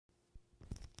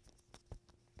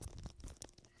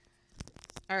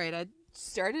All right, I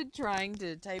started trying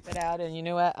to type it out, and you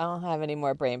know what? I don't have any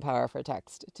more brain power for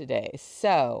text today.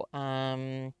 So,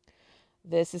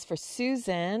 this is for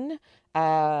Susan.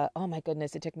 Oh my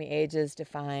goodness, it took me ages to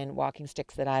find walking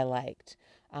sticks that I liked.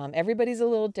 Everybody's a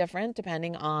little different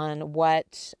depending on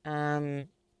what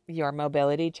your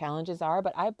mobility challenges are,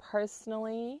 but I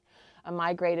personally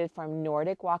migrated from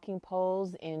Nordic walking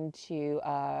poles into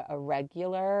a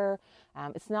regular.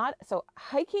 It's not so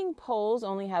hiking poles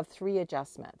only have three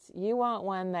adjustments. You want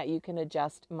one that you can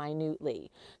adjust minutely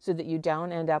so that you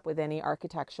don't end up with any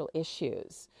architectural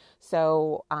issues.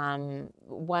 So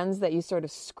ones that you sort of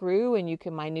screw and you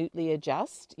can minutely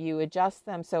adjust, you adjust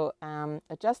them. So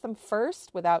adjust them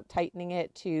first without tightening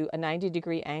it to a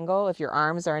 90-degree angle. If your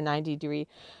arms are a 90-degree,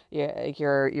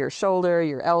 your shoulder,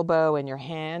 your elbow, and your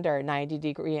hand are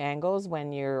 90-degree angles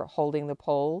when you're holding the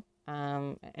pole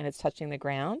and it's touching the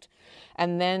ground.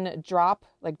 And then drop,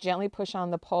 like gently push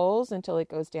on the poles until it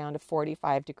goes down to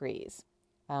 45 degrees,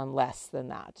 less than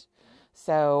that.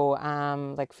 So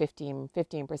like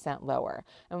 15% lower.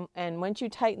 And once you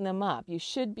tighten them up, you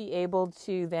should be able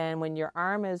to then, when your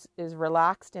arm is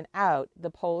relaxed and out, the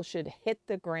pole should hit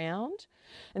the ground.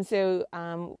 And so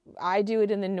I do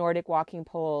it in the Nordic walking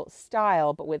pole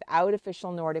style, but without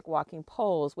official Nordic walking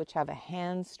poles, which have a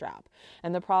hand strap.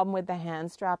 And the problem with the hand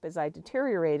strap is I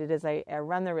deteriorated as I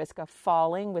run the risk of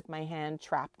falling with my hand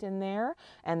trapped in there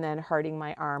and then hurting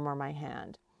my arm or my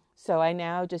hand. So I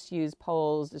now just use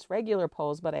poles, just regular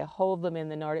poles, but I hold them in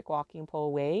the Nordic walking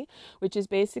pole way, which is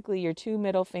basically your two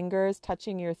middle fingers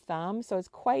touching your thumb. So it's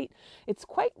quite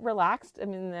relaxed. I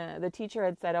mean, the teacher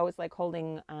had said, oh, it's like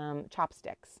holding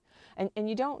chopsticks. And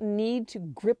you don't need to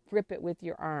grip it with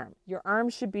your arm. Your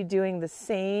arm should be doing the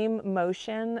same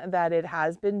motion that it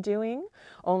has been doing,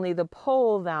 only the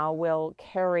pole now will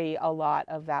carry a lot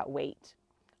of that weight.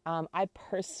 I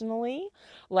personally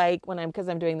like because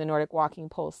I'm doing the Nordic walking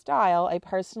pole style, I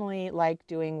personally like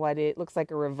doing what it looks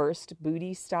like a reversed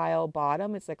booty style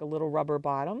bottom. It's like a little rubber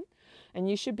bottom. And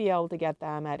you should be able to get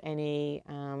them at any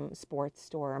sports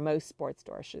store. Most sports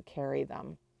stores should carry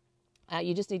them.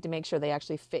 You just need to make sure they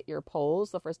actually fit your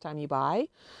poles the first time you buy,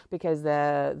 because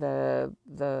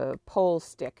the pole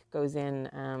stick goes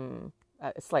in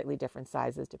slightly different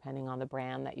sizes depending on the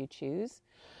brand that you choose.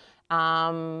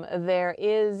 There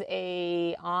is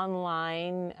a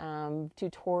online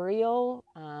tutorial,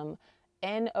 Nordixx,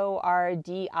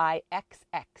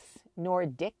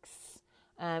 Nordics,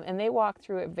 and they walk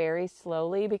through it very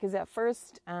slowly because at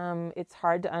first it's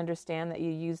hard to understand that you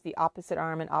use the opposite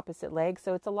arm and opposite leg.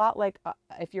 So it's a lot like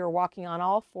if you're walking on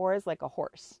all fours like a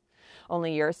horse,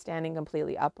 only you're standing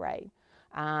completely upright.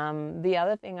 The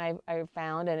other thing I've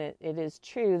found, and it is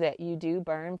true, that you do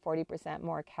burn 40%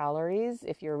 more calories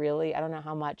if you're really, I don't know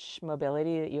how much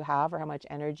mobility that you have or how much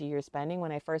energy you're spending.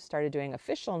 When I first started doing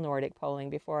official Nordic poling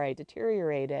before I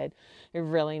deteriorated, I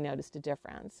really noticed a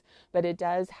difference. But it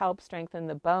does help strengthen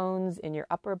the bones in your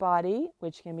upper body,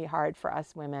 which can be hard for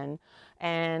us women.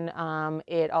 And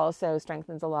it also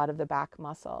strengthens a lot of the back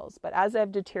muscles. But as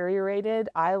I've deteriorated,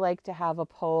 I like to have a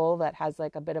pole that has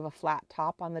like a bit of a flat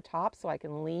top on the top so I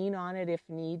can lean on it if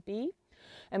need be.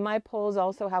 And my poles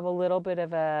also have a little bit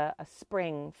of a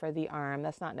spring for the arm.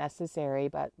 That's not necessary,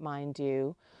 but mine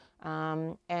do.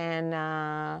 And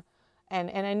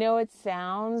I know it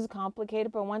sounds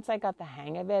complicated, but once I got the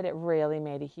hang of it, it really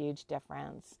made a huge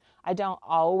difference. I don't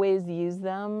always use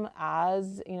them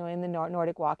as, in the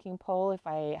Nordic walking pole if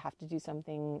I have to do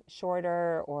something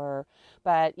shorter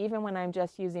but even when I'm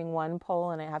just using one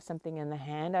pole and I have something in the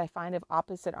hand, I find of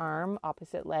opposite arm,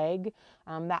 opposite leg,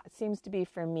 that seems to be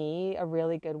for me a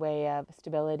really good way of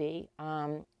stability.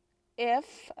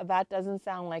 If that doesn't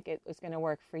sound like it was going to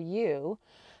work for you,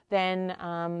 then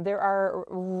there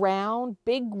are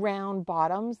big round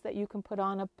bottoms that you can put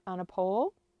on a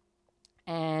pole.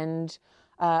 And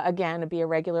again, it'd be a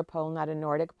regular pole, not a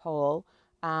Nordic pole.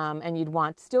 And you'd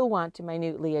still want to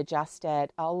minutely adjust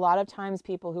it. A lot of times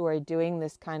people who are doing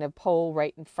this kind of pole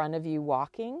right in front of you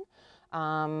walking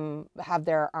have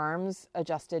their arms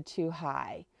adjusted too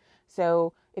high.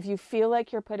 So if you feel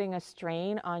like you're putting a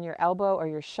strain on your elbow or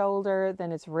your shoulder,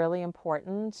 then it's really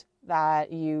important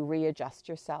that you readjust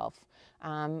yourself.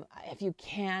 If you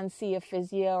can see a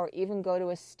physio or even go to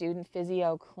a student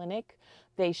physio clinic,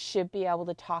 they should be able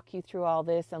to talk you through all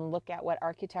this and look at what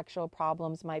architectural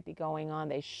problems might be going on.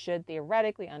 They should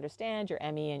theoretically understand your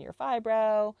ME and your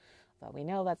fibro, though we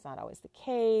know that's not always the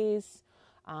case.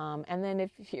 And then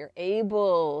if you're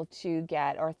able to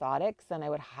get orthotics, then I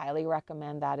would highly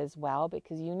recommend that as well,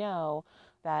 because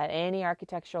that any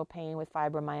architectural pain with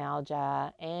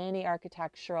fibromyalgia, any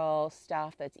architectural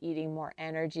stuff that's eating more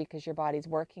energy because your body's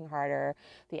working harder,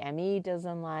 the ME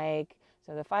doesn't like.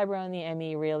 So the fibro and the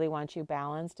ME really want you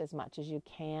balanced as much as you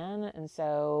can. And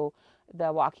so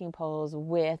the walking poles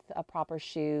with a proper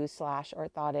shoe /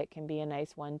 orthotic can be a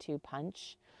nice 1-2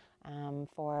 punch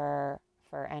for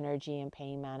energy and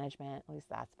pain management. At least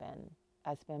that's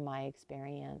been my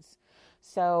experience.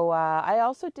 So I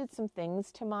also did some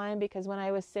things to mine because when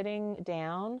I was sitting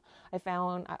down, I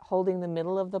found holding the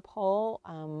middle of the pole,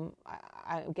 I'm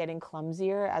getting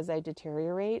clumsier as I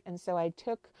deteriorate. And so I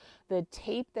took the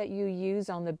tape that you use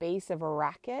on the base of a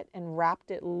racket and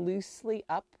wrapped it loosely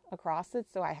up across it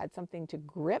so I had something to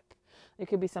grip. It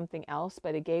could be something else,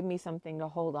 but it gave me something to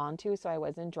hold on to so I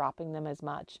wasn't dropping them as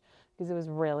much because it was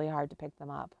really hard to pick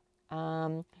them up.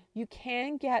 You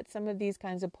can get some of these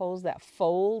kinds of poles that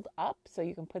fold up so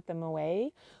you can put them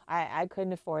away. I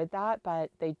couldn't afford that, but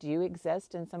they do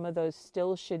exist, and some of those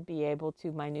still should be able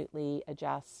to minutely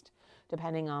adjust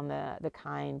depending on the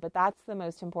kind. But that's the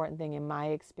most important thing in my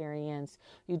experience.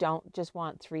 You don't just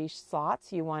want 3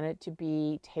 slots. You want it to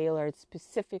be tailored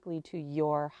specifically to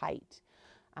your height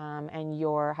and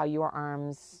how your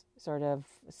arms sort of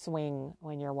swing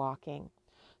when you're walking.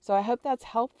 So I hope that's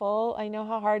helpful. I know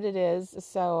how hard it is,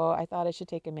 so I thought I should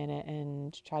take a minute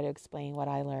and try to explain what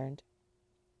I learned.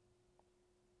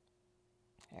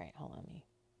 All right, hold on me.